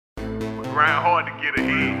grind hard to get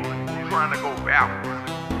ahead. Trying to go backwards.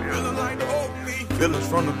 Feelings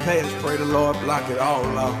from the past, pray the Lord block it all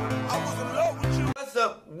out. What's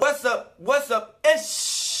up? What's up? What's up?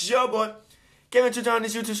 It's your boy Kevin Church on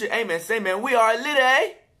this YouTube shit. Hey man, say man, we are lit,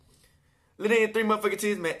 eh? Lit in 3 motherfucking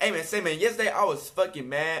tears, man. Hey man, say man, yesterday I was fucking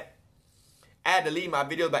mad. I had to leave my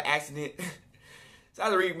videos by accident. So I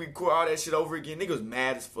had to record all that shit over again. Nigga was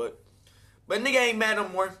mad as fuck. But nigga ain't mad no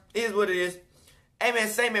more. It is what it is. Hey man,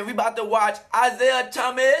 say man, we about to watch Isaiah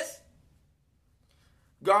Thomas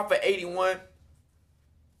go off for 81.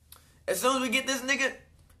 As soon as we get this nigga,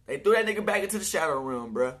 they threw that nigga back into the shadow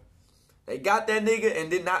realm, bruh. They got that nigga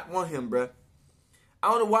and did not want him, bruh.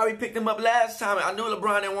 I don't know why we picked him up last time. I knew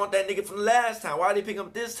LeBron didn't want that nigga from the last time. Why did he pick him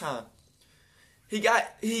up this time?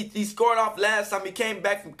 He scored off last time. He came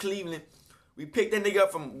back from Cleveland. We picked that nigga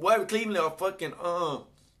up from whatever, Cleveland or fucking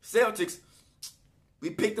Celtics.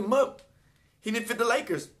 We picked him up. He didn't fit the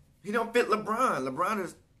Lakers. He don't fit LeBron. LeBron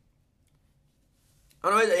is, I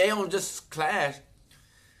don't know, they don't just clash.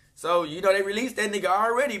 So, you know, they released that nigga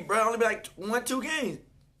already, bro. Only be like 1-2 games.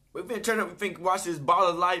 We finna turn up, we finna watch this ball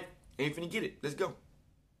of life, and we finna get it. Let's go.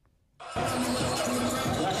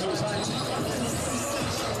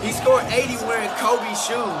 He scored 80 wearing Kobe's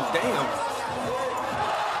shoes. Damn.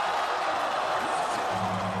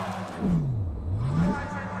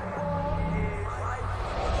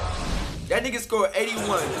 That nigga scored 81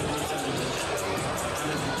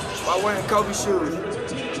 while wearing Kobe's shoes.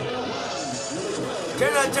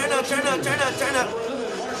 Turn up, turn up, turn up, turn up, turn up.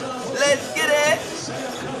 Let's get it.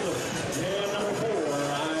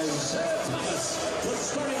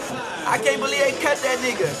 I can't believe they cut that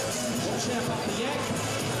nigga.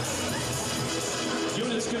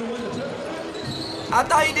 I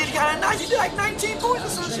thought he did kind of nice. He did like 19 points or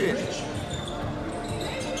some shit.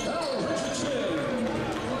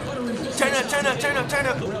 Turn up, turn up, turn up, turn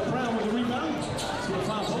up.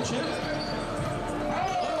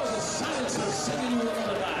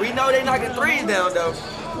 We know they knocking threes down though.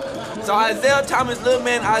 So Isaiah Thomas, little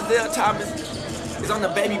man Isaiah Thomas, is on the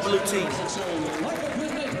baby blue team.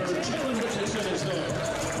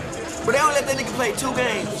 But they don't let that nigga play 2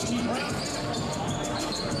 games.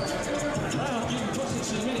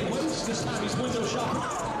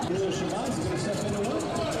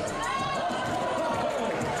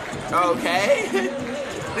 Okay.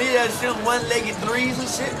 They just shoot one-legged threes and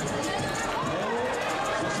shit.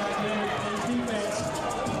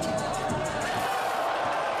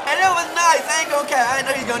 And that was nice. I ain't gonna care. I didn't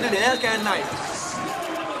know he was gonna do that. That was kind of nice.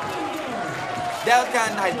 That was kind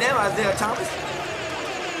of nice. Damn, Isaiah Thomas.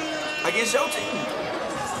 Against your team.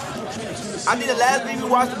 I think the last thing we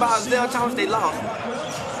watched about Isaiah Thomas, they lost.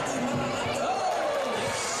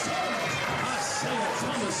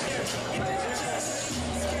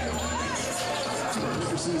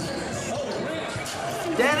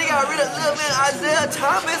 Damn, they got rid of little man Isaiah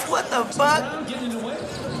Thomas. What the fuck?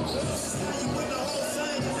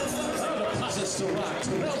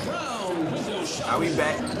 Are we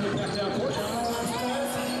back?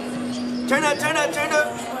 Turn up, turn up, turn up.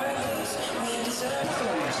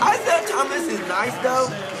 Isaiah Thomas is nice though,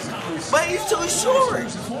 but he's too short.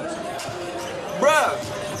 Bruh,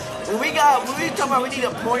 when we talking about we need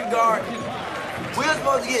a point guard, we were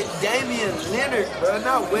supposed to get Damian Lillard, bro,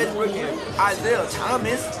 not Westbrook and Isaiah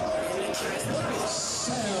Thomas.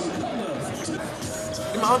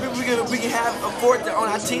 The only people we can have a fourth on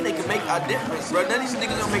our team that can make a difference, bro. None of these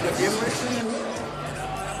niggas don't make a difference.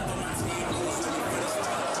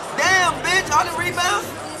 Damn, bitch, all the rebounds.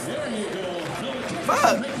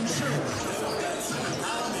 Fuck.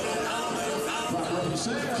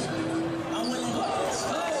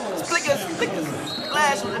 Flicker,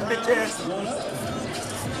 splash with the bitch ass.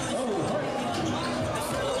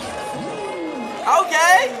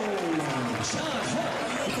 Okay.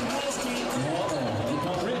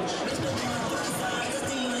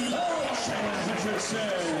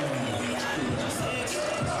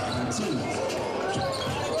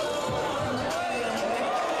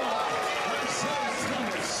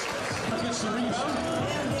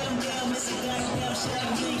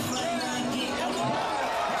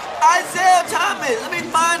 Isaiah Thomas, let me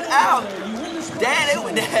find out. Damn, they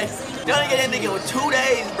only get that nigga with 2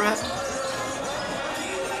 days, bruh.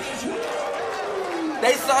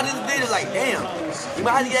 They saw this video like, damn, you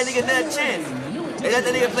might have to get that nigga another chance. They let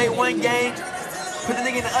that nigga play 1 game, put the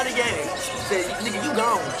nigga in the other game. Say, nigga, you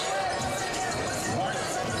gone.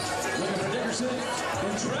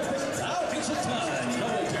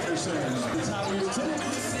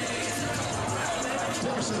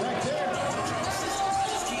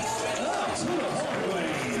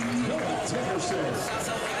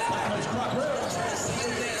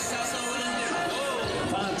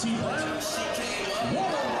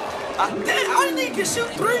 I need to shoot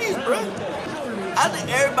threes, bro. I think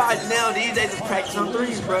everybody now these days is practicing on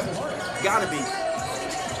threes, bro. Gotta be.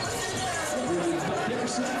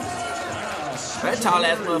 That tall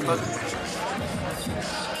ass motherfucker.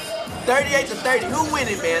 38-30. Who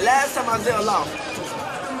winning, man? Last time Isaiah lost.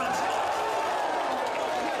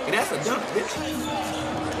 And that's a dunk, bitch.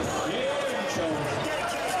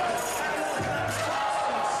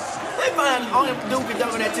 They find only dude be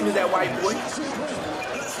dunking that team is that white boy.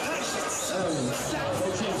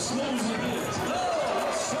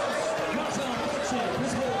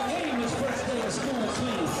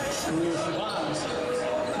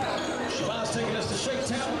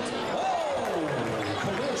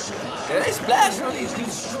 Yeah, they splashing on these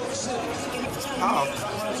dudes. Oh.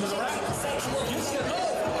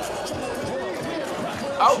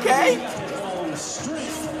 Okay.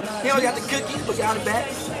 He only got the cookies, but got it back.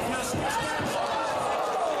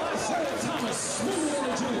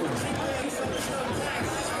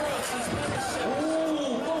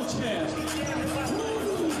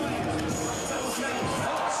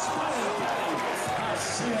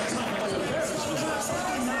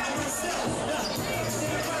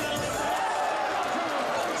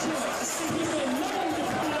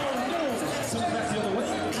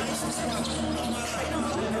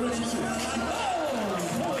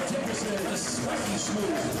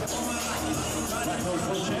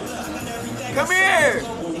 Come here!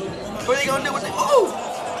 What are they gonna do with it? Ooh!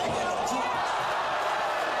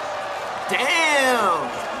 Damn!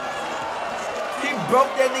 He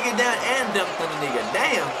broke that nigga down and dunked on the nigga.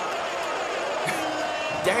 Damn!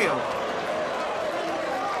 Damn!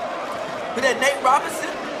 Who that, Nate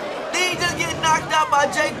Robinson? Did he just get knocked out by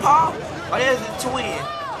Jake Paul? Oh, there's his twin.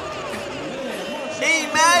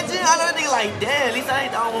 Imagine, I know that nigga like, damn, at least I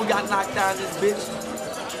ain't the only one got knocked out in this bitch.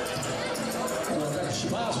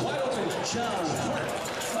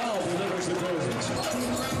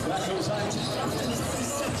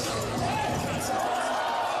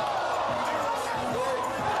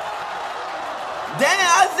 Damn,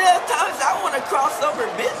 Isaiah Thomas, I want to cross over,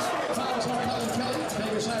 bitch.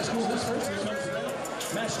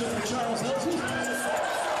 Matched up with Charles Nelson.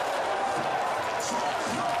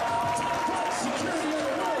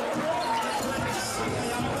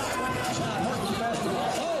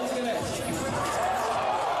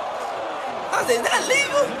 I said, is that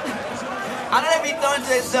legal? I know they be throwing to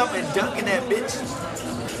themselves and dunking that bitch.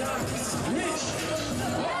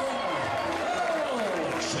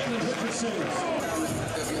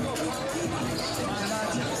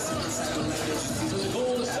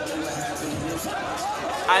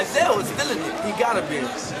 Isaiah was feeling it. He gotta be.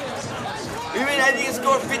 You mean that he can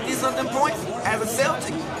score 50-something points as a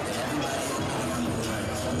Celtic?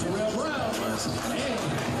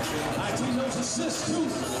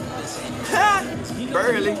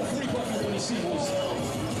 Barely.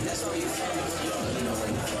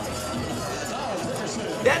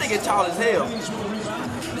 That nigga tall as hell.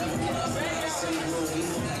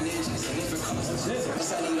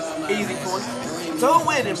 Easy point. So who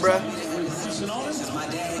winning, bruh?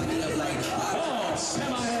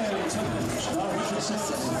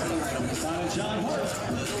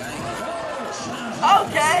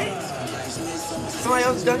 Okay. Somebody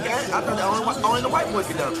else dunk it. I thought only the white boy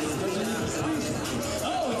could dunk.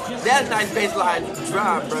 That's nice baseline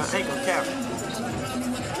drive, bro. Ain't gonna cap.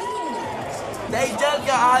 They just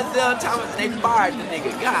got Isaiah Thomas and they fired the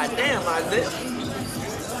nigga. God damn, Isaiah.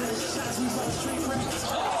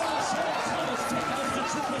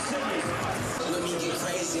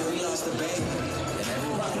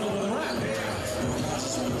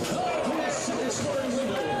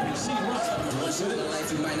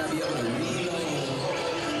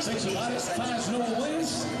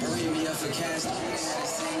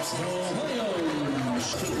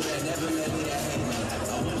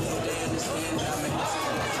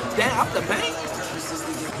 Damn, off the bank?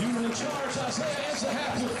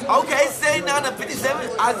 Okay,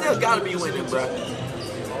 79-57. Isaiah gotta be winning, bro.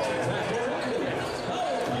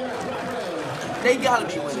 They gotta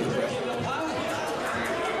be winning, bro.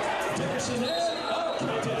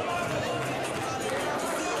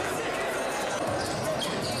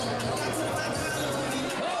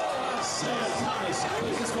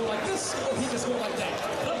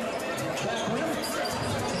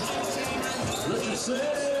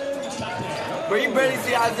 But you barely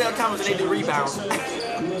see Isaiah Thomas and they do rebounds.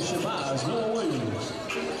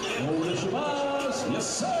 Yes,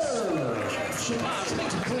 sir. Shabazz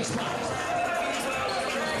makes a free spot.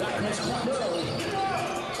 That goes Crockwell.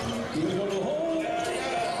 Here we go to the hole.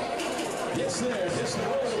 Gets there. Hits the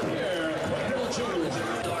roll here. Crockwell Jr.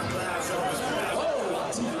 Oh,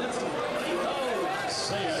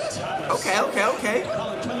 say it. Okay.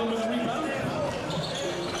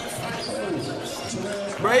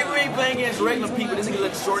 Bro, he really playing against regular people. This nigga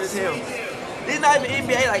looks short as hell. This not even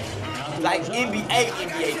NBA like NBA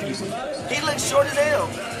people. He looks short as hell.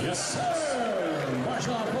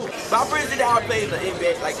 But I'm pretty sure that I play in the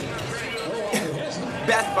NBA like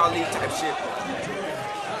basketball league type shit.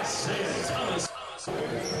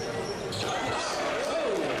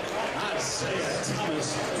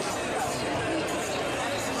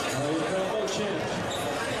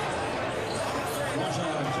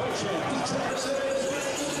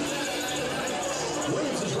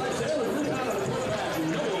 Williams is right there. Rebound of the quarterback.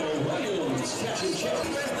 Noah Williams catching check.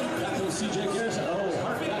 Back to CJ Garrison. Oh,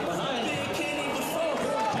 Hart got behind.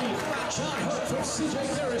 John Hart from CJ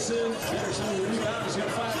Garrison. Garrison with the rebound. He's going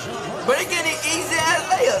to find John Hart. But he getting easy ass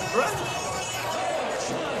layups, bro.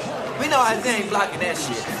 We know Isaiah ain't blocking that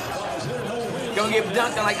shit. Gonna get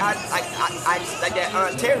dunked on like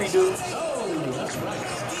that Terry dude. That's right.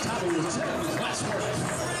 Tommy with 10 in his last one.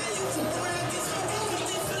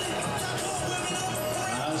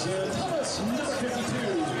 Isaiah Thomas, number 52.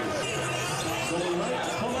 Going right,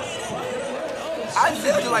 pull up, fire. I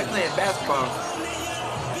still just like playing basketball.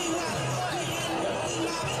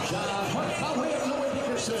 John Hart, Conway, and Noah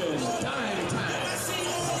Dickerson. Dime time.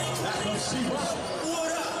 Back comes Seabrook.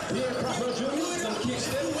 Pierre Crawford Jr. Gonna kick it.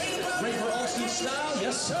 Ready for Austin style?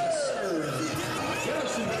 Yes, sir.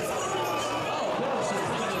 Garrison. Oh, Garrison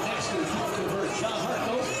bringing it next to the convert. John Hart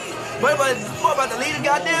goes. What about the leader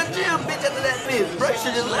goddamn gym, bitch, after that miss? Bray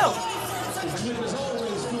should just left. The clip is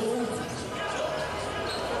always cool.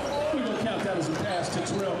 We will count that as a pass to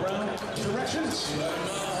Terrell Brown. Directions.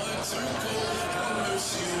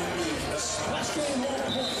 Splash game on.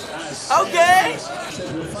 Okay.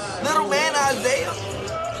 Little man Isaiah.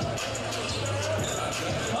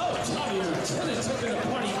 Oh, Tommy Lieutenant taking the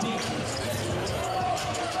party deep.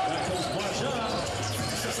 Back comes Marshall.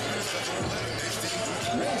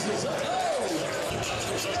 Raises up. Oh!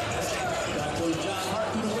 Back goes John Hart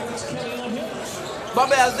through the wickets. Kelly on him. My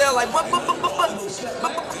man Isaiah like, what?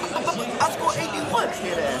 I scored 81.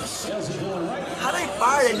 Hear that? Chelsea going right. How they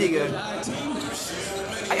fire that nigga?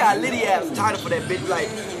 19. I got a Liddy ass title for that bitch. Like,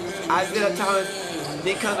 Isaiah Thomas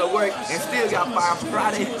didn't come to work and still got fired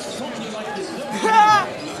Friday.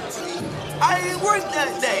 I didn't work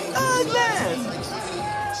that day. Oh, man.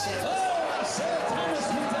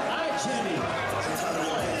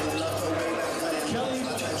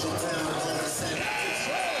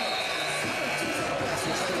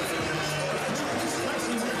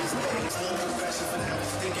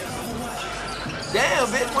 Damn,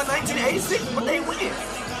 bitch, 1986, but they win.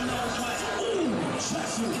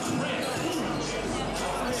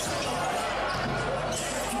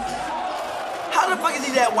 How the fuck is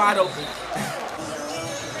he that wide open?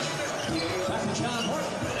 Back to John Hart.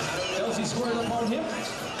 Kelsey squared up on him.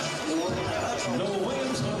 Noah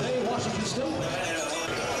Williams, O'Day, Washington State.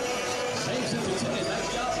 Saves it to Tennant. Nice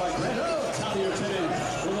job by Grant. Oh, Tommy Tennant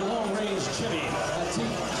with a long-range Jimmy. That's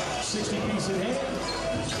it. 60-piece in hand.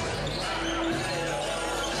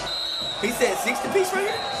 He said 60 piece right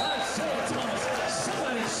here? Isaiah Thomas.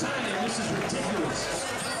 Somebody signing. This is ridiculous.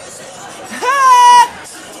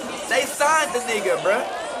 They signed the nigga, bruh.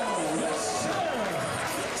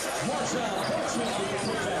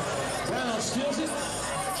 Brown steals it.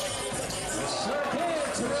 Yes, sir.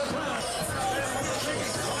 Terrell Brown.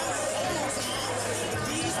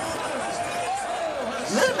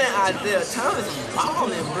 Little man Isaiah Thomas is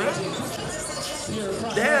balling, bruh.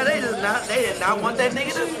 Damn, they did not want that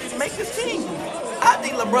nigga to make the team. I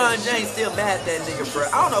think LeBron James still mad at that nigga,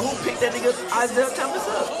 bruh. I don't know who picked that nigga Isaiah Thomas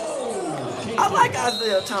up. I like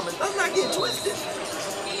Isaiah Thomas. Let's not get twisted.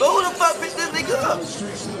 But who the fuck picked this nigga up?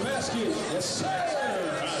 Straight to the basket. Yes, sir.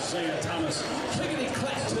 Isaiah Thomas.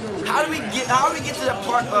 How do we get to the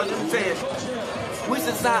part of them saying we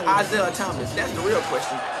should sign Isaiah Thomas? That's the real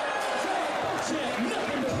question.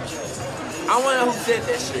 I want to know who said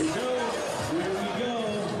that shit.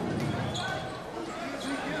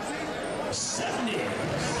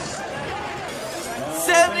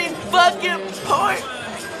 70 fucking points.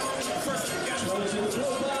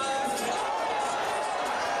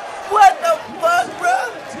 What the fuck, bro?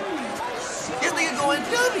 This nigga going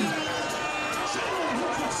dummy.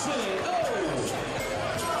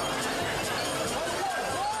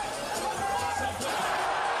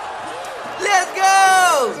 Let's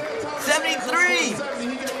go! 73.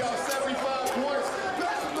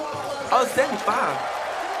 Oh, 75.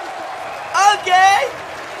 Okay.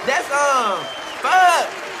 That's fuck.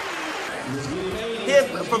 He's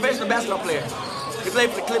a professional basketball player. He played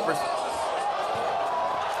for the Clippers.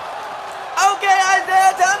 Okay,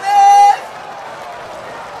 Isaiah Thomas.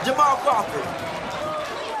 Jamal Crawford.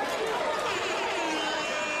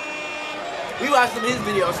 We watched some of his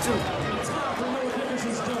videos too.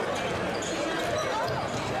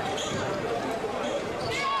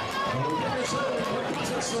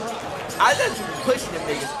 I just be pushing them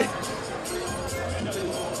niggas.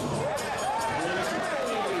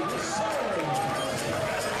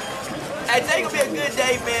 Hey, today gonna be a good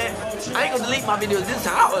day, man. I ain't gonna delete my videos this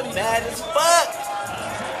time. I was mad as fuck.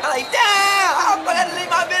 I'm like, damn, how am I gonna delete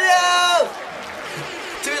my videos?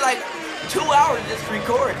 Took me like 2 hours just to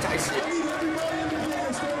record type shit.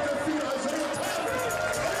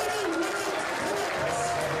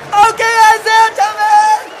 Okay, Isaiah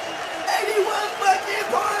Thomas! 81 fucking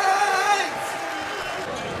points!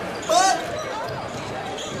 Fuck!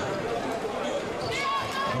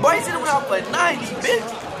 Boy, you should've went out for 90, bitch!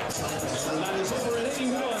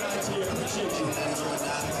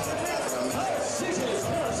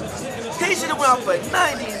 He should've went out for 90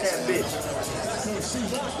 in that bitch.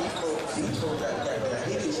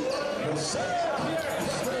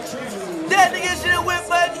 That nigga should've went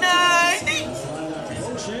for 90!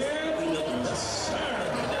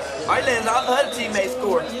 Alright, let's all the other teammates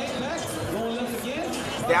score.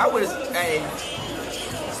 Yeah, I would've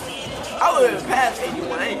passed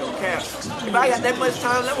 81, I ain't gonna cap. If I got that much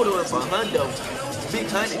time, I would've went for 100. Big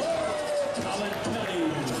 100.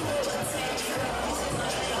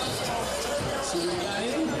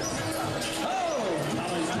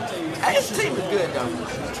 Hey, this team is good though.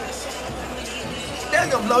 They're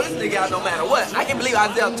gonna blow this nigga out no matter what. I can't believe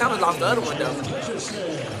Isaiah Thomas lost the other one though.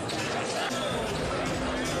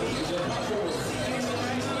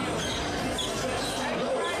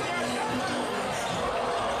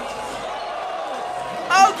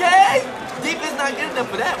 Okay! Defense not good enough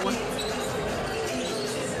for that one.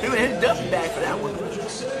 He would hit Duffy back for that one.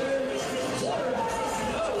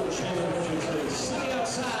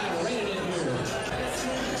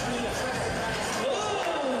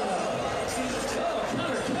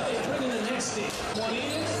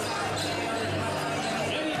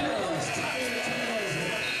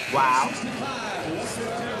 Wow.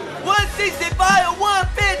 165 to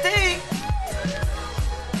 115.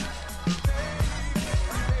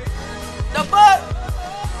 The fuck?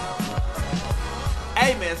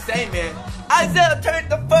 Hey man, say man. Isaiah turned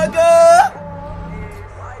the fuck up.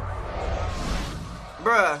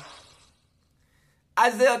 Bruh.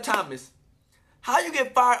 Isaiah Thomas. How you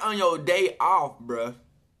get fired on your day off, bruh?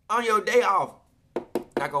 On your day off.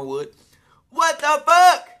 Knock on wood. What the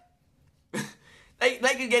fuck? They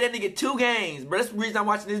could get that nigga 2 games, bro. That's the reason I'm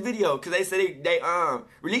watching this video, cause they said they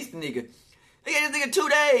released the nigga. They gave this nigga 2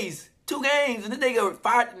 days, 2 games, and then they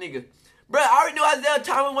fired the nigga. Bro, I already knew Isaiah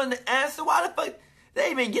Thomas wasn't the answer. Why the fuck they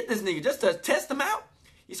didn't even get this nigga just to test him out?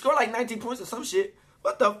 He scored like 19 points or some shit.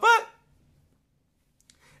 What the fuck?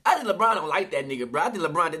 I think LeBron don't like that nigga, bro. I think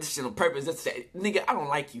LeBron did this shit on purpose. Just to say, nigga, I don't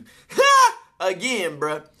like you. Again,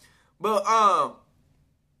 bro. But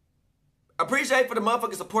appreciate for the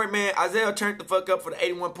motherfucking support, man. Isaiah turned the fuck up for the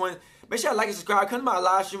 81 points. Make sure you like and subscribe. Come to my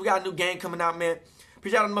live stream. We got a new game coming out, man.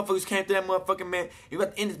 Appreciate all the motherfuckers who came through that motherfucking, man. You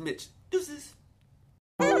about to end this bitch. Deuces.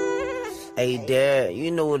 Hey, Dad, you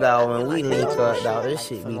know, dog, when we link up, dog, this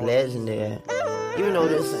shit be legendary. You know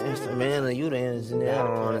this instrumental, you the engineer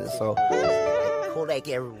on it, so Kodak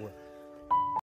everywhere.